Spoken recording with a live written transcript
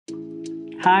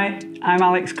Hi, I'm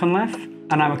Alex Cunliffe,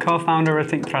 and I'm a co-founder at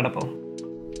Inkthreadable.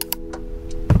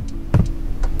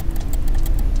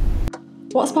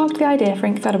 What sparked the idea for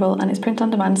Inkthreadable and its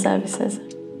print-on-demand services?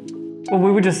 Well,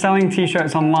 we were just selling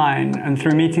t-shirts online, and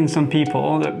through meeting some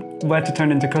people that were to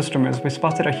turn into customers, we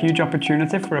spotted a huge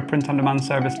opportunity for a print-on-demand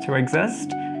service to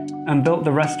exist, and built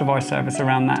the rest of our service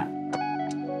around that.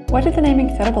 Where did the name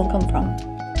Inkthreadable come from?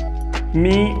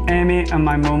 Me, Amy and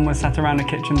my mum were sat around a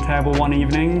kitchen table one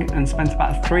evening and spent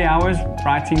about 3 hours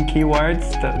writing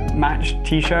keywords that matched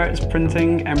t-shirts,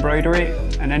 printing, embroidery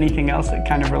and anything else that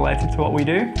kind of related to what we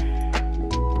do.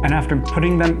 And after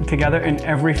putting them together in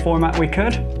every format we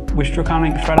could, we struck on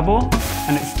Inkthreadable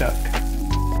and it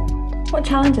stuck. What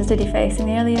challenges did you face in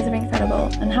the early years of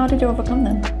Inkthreadable and how did you overcome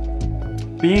them?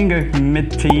 Being a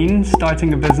mid-teen,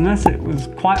 starting a business, it was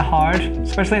quite hard,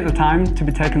 especially at the time, to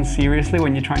be taken seriously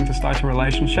when you're trying to start a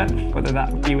relationship, whether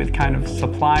that be with kind of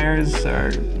suppliers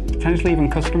or potentially even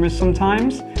customers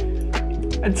sometimes.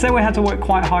 I'd say we had to work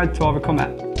quite hard to overcome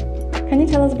it. Can you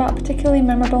tell us about a particularly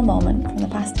memorable moment from the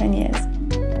past 10 years?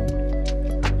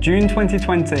 June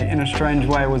 2020, in a strange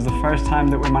way, was the first time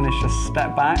that we managed to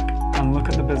step back and look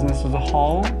at the business as a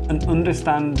whole and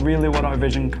understand really what our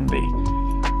vision can be.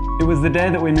 It was the day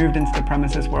that we moved into the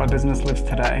premises where our business lives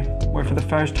today, where for the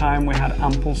first time we had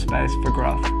ample space for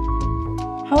growth.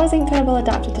 How has Inkthreadable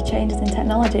adapted to changes in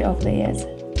technology over the years?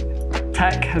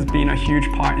 Tech has been a huge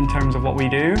part in terms of what we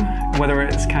do, whether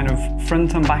it's kind of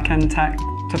front and back end tech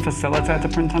to facilitate a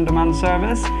print-on-demand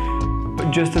service, but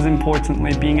just as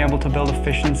importantly, being able to build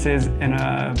efficiencies in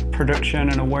a production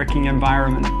and a working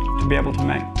environment to be able to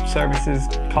make services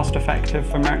cost-effective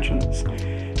for merchants.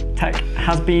 Tech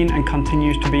has been and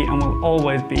continues to be and will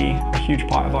always be a huge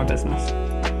part of our business.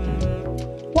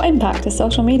 What impact has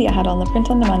social media had on the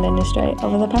print-on-demand industry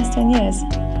over the past 10 years?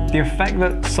 The effect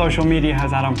that social media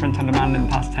has had on print-on-demand in the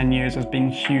past 10 years has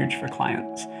been huge for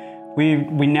clients.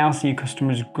 We now see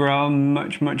customers grow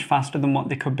much faster than what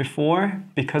they could before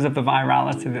because of the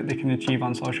virality that they can achieve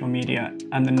on social media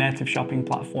and the native shopping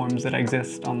platforms that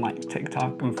exist on like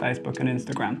TikTok and Facebook and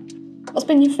Instagram. What's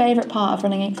been your favourite part of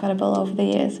running Inkthreadable over the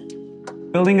years?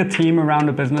 Building a team around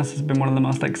a business has been one of the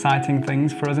most exciting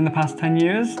things for us in the past 10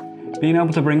 years. Being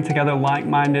able to bring together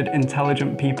like-minded,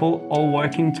 intelligent people all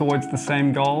working towards the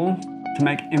same goal to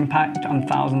make impact on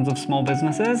thousands of small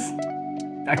businesses.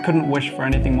 I couldn't wish for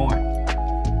anything more.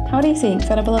 How do you see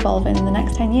Inkthreadable evolving in the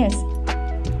next 10 years?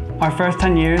 Our first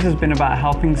 10 years has been about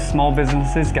helping small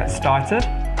businesses get started.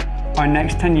 Our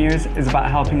next 10 years is about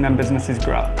helping them businesses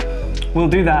grow. We'll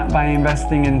do that by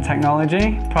investing in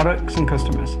technology, products and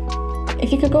customers.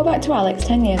 If you could go back to Alex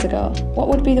 10 years ago, what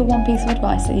would be the one piece of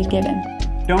advice that you'd give him?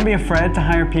 Don't be afraid to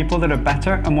hire people that are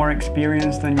better and more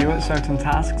experienced than you at certain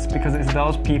tasks, because it's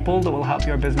those people that will help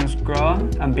your business grow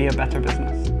and be a better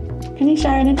business. Can you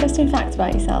share an interesting fact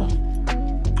about yourself?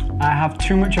 I have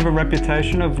too much of a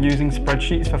reputation of using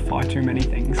spreadsheets for far too many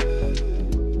things.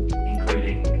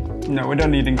 Including? No, we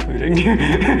don't need including.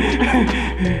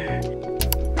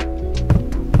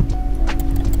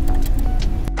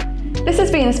 This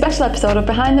has been a special episode of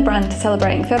Behind the Brand to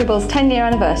celebrate Inkthreadable's 10-year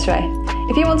anniversary.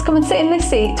 If you want to come and sit in this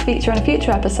seat to feature on a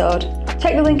future episode,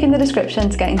 check the link in the description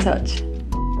to get in touch.